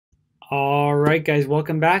All right, guys,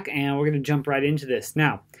 welcome back, and we're going to jump right into this.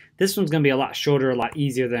 Now, this one's going to be a lot shorter, a lot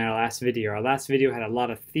easier than our last video. Our last video had a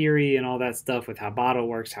lot of theory and all that stuff with how bottle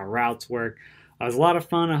works, how routes work. It was a lot of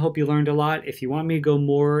fun. I hope you learned a lot. If you want me to go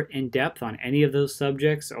more in depth on any of those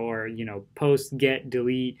subjects, or post, get,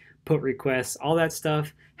 delete, put requests, all that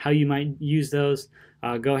stuff, how you might use those,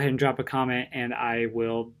 go ahead and drop a comment, and I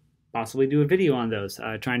will possibly do a video on those,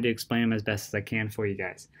 trying to explain them as best as I can for you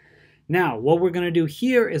guys. Now, what we're going to do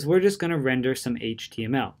here is we're just going to render some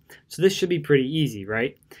HTML. So this should be pretty easy,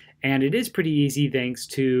 right? And it is pretty easy thanks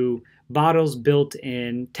to Bottle's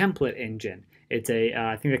built-in template engine. It's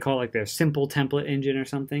I think they call it like their simple template engine or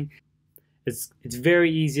something. It's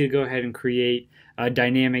very easy to go ahead and create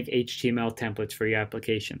dynamic HTML templates for your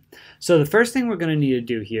application. So the first thing we're going to need to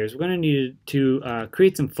do here is we're going to need to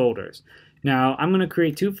create some folders. Now, I'm going to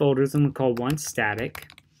create two folders. I'm going to call one static.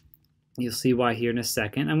 You'll see why here in a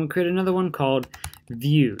second. I'm going to create another one called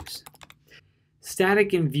views.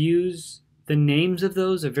 Static and views, the names of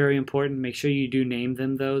those are very important. Make sure you do name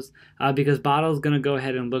them those because Bottle is going to go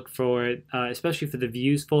ahead and look for it, especially for the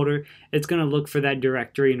views folder. It's going to look for that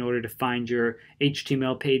directory in order to find your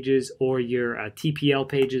HTML pages or your TPL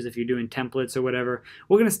pages if you're doing templates or whatever.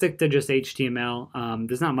 We're going to stick to just HTML.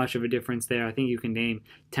 There's not much of a difference there. I think you can name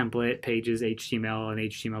template pages HTML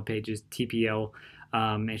and HTML pages TPL.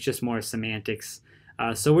 It's just more semantics.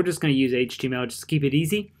 So we're just going to use HTML just to keep it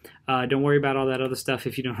easy. Don't worry about all that other stuff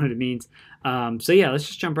if you don't know what it means. So yeah, let's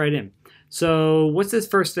just jump right in. So what's this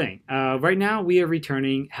first thing? Right now we are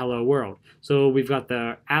returning hello world. So we've got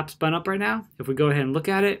the app spun up right now. If we go ahead and look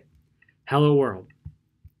at it, hello world.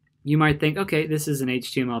 You might think, okay, this is an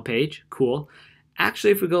HTML page. Cool.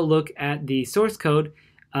 Actually, if we go look at the source code,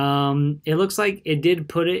 it looks like it did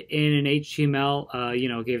put it in an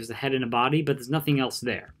HTML, gave us a head and a body, but there's nothing else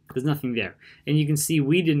there. There's nothing there. And you can see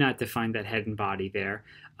we did not define that head and body there.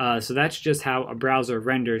 So that's just how a browser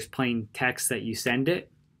renders plain text that you send it.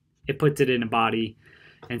 It puts it in a body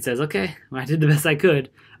and says, okay, well, I did the best I could.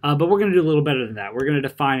 But we're going to do a little better than that. We're going to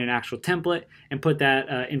define an actual template and put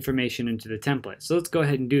that information into the template. So let's go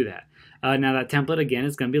ahead and do that. Now that template, again,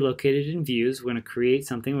 is going to be located in views. We're going to create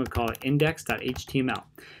something. We'll call it index.html.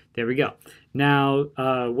 There we go. Now,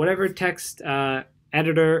 whatever text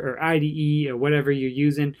editor or IDE or whatever you're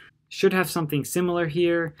using should have something similar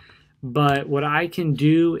here. But what I can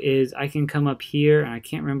do is I can come up here, and I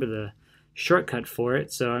can't remember the shortcut for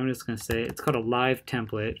it. So I'm just going to say it's called a live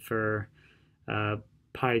template for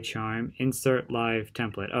PyCharm, insert live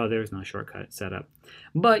template. Oh, there's no shortcut set up.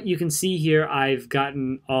 But you can see here I've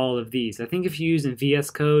gotten all of these. I think if you use in VS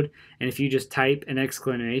Code and if you just type an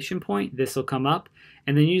exclamation point, this will come up.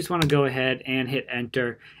 And then you just want to go ahead and hit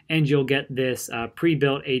enter and you'll get this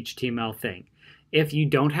pre-built HTML thing. If you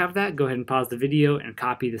don't have that, go ahead and pause the video and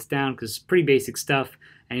copy this down because it's pretty basic stuff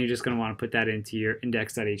and you're just going to want to put that into your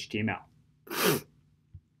index.html.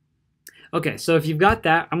 Okay, so if you've got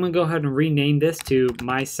that, I'm going to go ahead and rename this to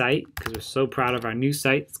my site because we're so proud of our new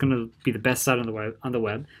site. It's going to be the best site on the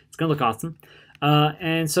web. It's going to look awesome.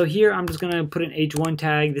 And so here I'm just going to put an h1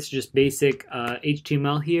 tag. This is just basic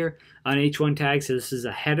HTML here. An h1 tag, so this is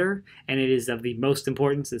a header, and it is of the most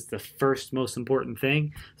importance. It's the first most important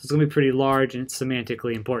thing. So it's going to be pretty large, and it's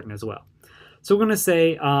semantically important as well. So we're going to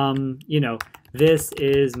say, this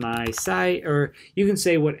is my site, or you can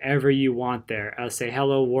say whatever you want there. I'll say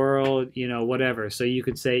hello world, whatever. So you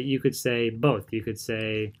could say both. You could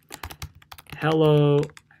say hello.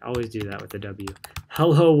 I always do that with the W.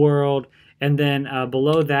 Hello world, and then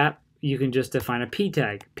below that you can just define a p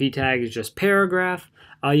tag. P tag is just paragraph.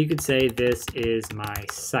 You could say this is my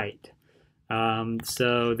site.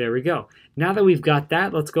 So there we go. Now that we've got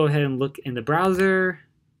that, let's go ahead and look in the browser.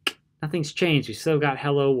 Nothing's changed. We still got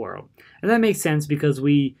hello world. And that makes sense because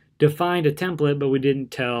we defined a template, but we didn't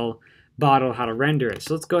tell Bottle how to render it.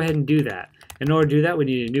 So let's go ahead and do that. In order to do that, we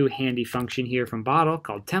need a new handy function here from Bottle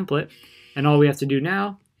called template. And all we have to do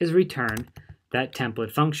now is return that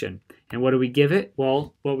template function. And what do we give it?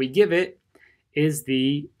 Well, what we give it is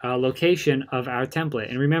the location of our template.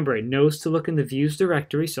 And remember, it knows to look in the views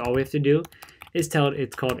directory. So all we have to do is tell it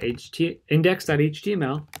it's called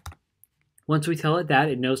index.html. Once we tell it that,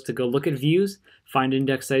 it knows to go look at views, find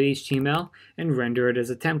index.html, and render it as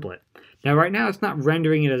a template. Now right now it's not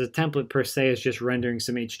rendering it as a template per se, it's just rendering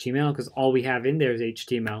some HTML because all we have in there is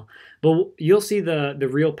HTML. But you'll see the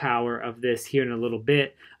real power of this here in a little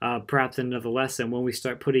bit, perhaps in another lesson, when we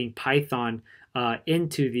start putting Python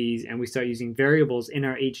into these and we start using variables in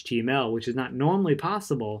our HTML, which is not normally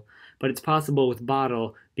possible, but it's possible with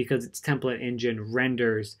Bottle because its template engine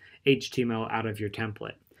renders HTML out of your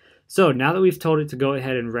template. So now that we've told it to go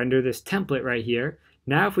ahead and render this template right here,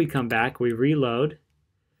 now if we come back, we reload,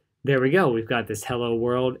 There we go. We've got this hello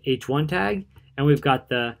world h1 tag, and we've got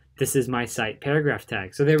the this is my site paragraph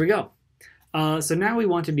tag. So there we go. So now we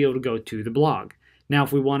want to be able to go to the blog. Now,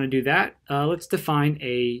 if we want to do that, let's define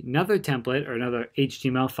another template or another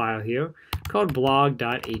HTML file here called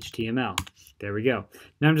blog.html. There we go.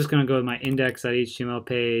 Now I'm just going to go to my index.html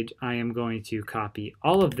page. I am going to copy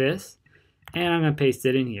all of this, and I'm going to paste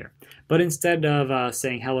it in here. But instead of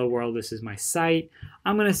saying hello world, this is my site,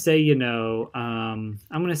 I'm going to say, I'm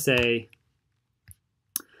going to say,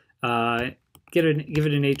 give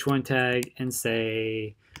it an h1 tag and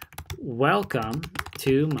say, welcome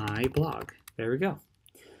to my blog. There we go.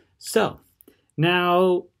 So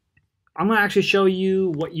now I'm going to actually show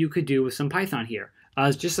you what you could do with some Python here.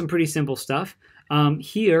 It's just some pretty simple stuff.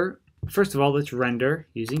 Here, first of all, let's render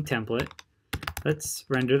using template. Let's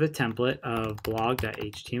render the template of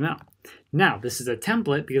blog.html. Now, this is a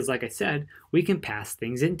template because, like I said, we can pass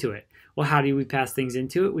things into it. Well, how do we pass things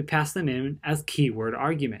into it? We pass them in as keyword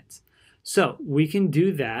arguments. So we can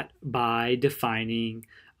do that by defining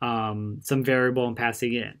some variable and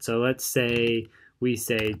passing it in. So let's say we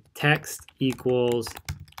say text equals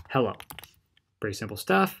hello. Pretty simple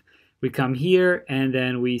stuff. We come here and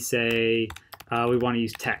then we say we want to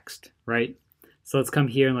use text, right? So let's come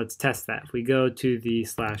here and let's test that. If we go to the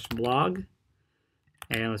 /blog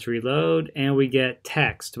and let's reload and we get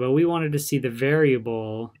text, but we wanted to see the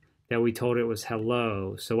variable that we told it was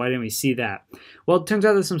hello. So why didn't we see that? Well, it turns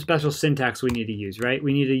out there's some special syntax we need to use, right?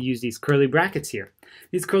 We need to use these curly brackets here.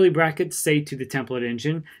 These curly brackets say to the template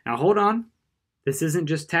engine, now hold on, this isn't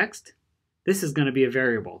just text. This is going to be a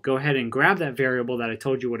variable. Go ahead and grab that variable that I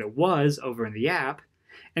told you what it was over in the app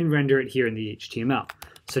and render it here in the HTML.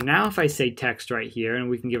 So now if I say text right here, and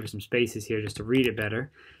we can give it some spaces here just to read it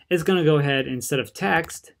better, it's going to go ahead, instead of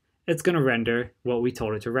text, it's going to render what we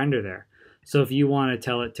told it to render there. So if you want to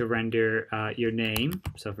tell it to render your name,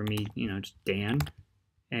 so for me, just Dan,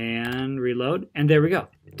 and reload, and there we go,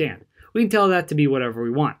 Dan. We can tell that to be whatever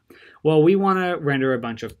we want. Well, we want to render a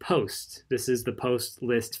bunch of posts. This is the post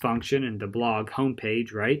list function in the blog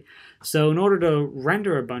homepage, right? So in order to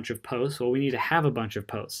render a bunch of posts, well, we need to have a bunch of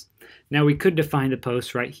posts. Now we could define the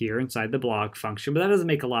posts right here inside the blog function, but that doesn't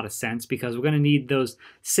make a lot of sense because we're going to need those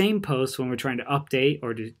same posts when we're trying to update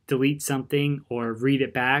or to delete something or read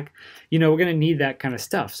it back. We're going to need that kind of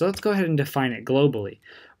stuff. So let's go ahead and define it globally.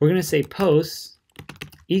 We're going to say posts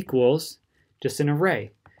equals just an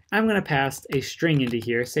array. I'm going to pass a string into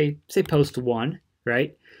here, say post1,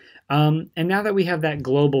 right? And now that we have that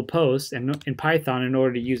global post, and in Python, in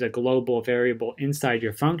order to use a global variable inside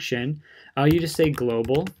your function, you just say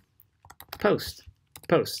global posts.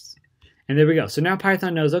 And there we go. So now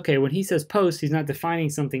Python knows, okay, when he says post, he's not defining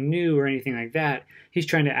something new or anything like that. He's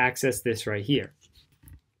trying to access this right here.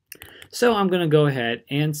 So I'm going to go ahead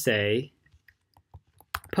and say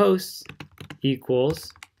posts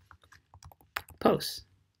equals posts.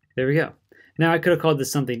 There we go. Now I could have called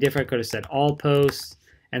this something different. I could have said all posts,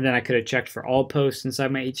 and then I could have checked for all posts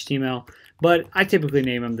inside my HTML, but I typically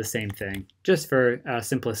name them the same thing, just for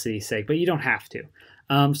simplicity's sake, but you don't have to.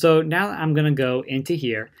 So now I'm going to go into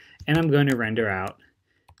here, and I'm going to render out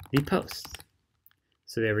the posts.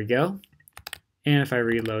 So there we go. And if I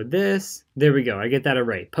reload this, there we go. I get that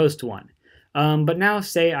array, post1. But now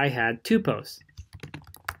say I had 2 posts.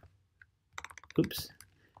 Oops.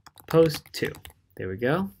 Post2. There we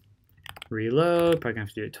go. Reload, probably gonna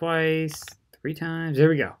have to do it twice, 3 times, there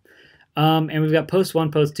we go. And we've got post1,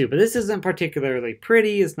 post2, but this isn't particularly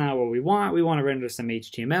pretty, it's not what we want to render some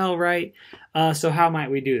HTML, right? So how might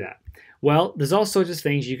we do that? Well, there's all sorts of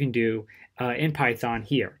things you can do in Python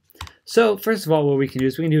here. So first of all, what we can do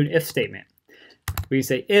is we can do an if statement. We can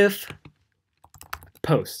say if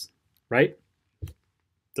posts, right?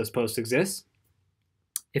 Does post exist?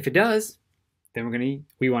 If it does, then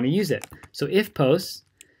we want to use it. So if posts,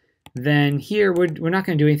 then here we're not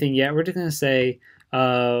going to do anything yet. We're just going to say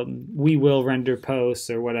we will render posts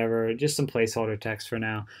or whatever, just some placeholder text for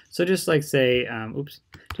now. So just like say,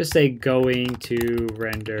 just say going to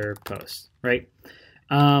render posts, right?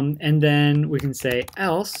 And then we can say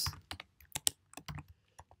else.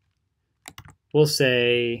 We'll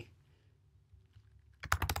say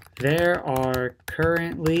there are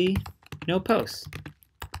currently no posts.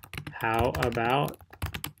 How about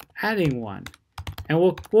adding one? And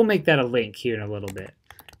we'll make that a link here in a little bit.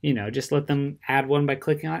 Just let them add one by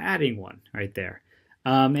clicking on adding one right there.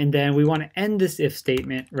 And then we want to end this if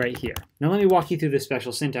statement right here. Now let me walk you through the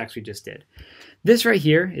special syntax we just did. This right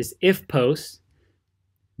here is if posts,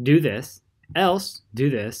 do this, else, do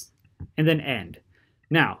this, and then end.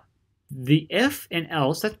 Now, the if and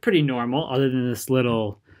else, that's pretty normal other than this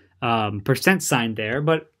little % sign there.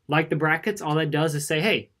 But like the brackets, all that does is say,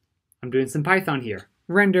 hey, I'm doing some Python here.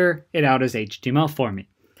 Render it out as HTML for me.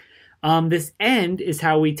 This end is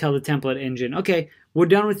how we tell the template engine, okay, we're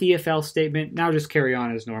done with the if else statement. Now just carry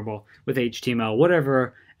on as normal with HTML,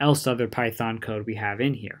 whatever else other Python code we have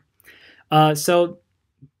in here. So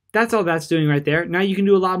that's all that's doing right there. Now you can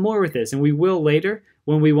do a lot more with this, and we will later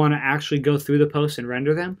when we want to actually go through the posts and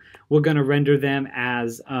render them. We're going to render them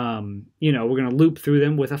as, we're going to loop through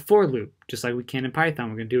them with a for loop, just like we can in Python.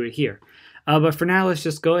 We're going to do it here. But for now, let's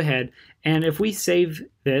just go ahead, and if we save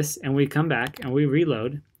this and we come back and we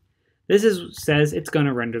reload, says it's going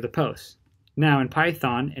to render the post. Now in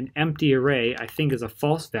Python, an empty array I think is a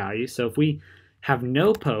false value. So if we have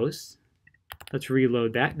no posts, let's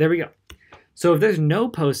reload that. There we go. So if there's no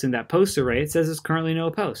post in that post array, it says there's currently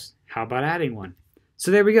no post. How about adding one?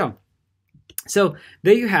 So there we go. So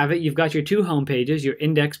there you have it. You've got your two home pages, your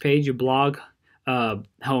index page, your blog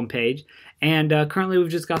home page, and currently we've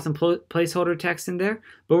just got some placeholder text in there,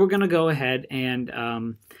 but we're going to go ahead and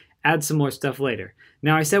add some more stuff later.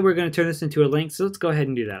 Now I said we're going to turn this into a link, so let's go ahead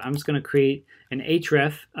and do that. I'm just going to create an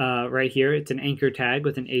href right here. It's an anchor tag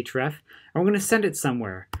with an href, and we're going to send it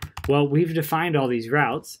somewhere. Well, we've defined all these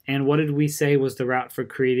routes, and what did we say was the route for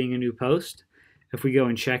creating a new post? If we go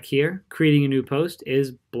and check here, creating a new post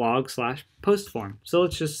is blog/post form. So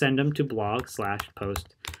let's just send them to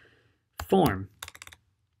blog/post form.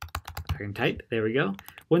 I can type, there we go.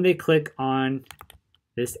 When they click on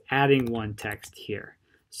this adding one text here.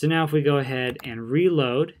 So now if we go ahead and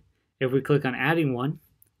reload, if we click on adding one,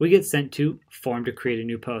 we get sent to form to create a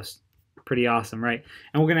new post. Pretty awesome, right?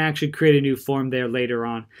 And we're going to actually create a new form there later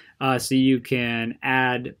on, so you can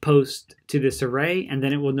add post to this array, and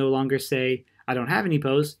then it will no longer say, I don't have any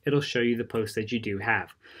posts. It'll show you the posts that you do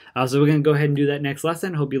have. So we're going to go ahead and do that next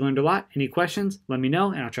lesson. Hope you learned a lot. Any questions, let me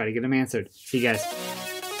know, and I'll try to get them answered. See you guys.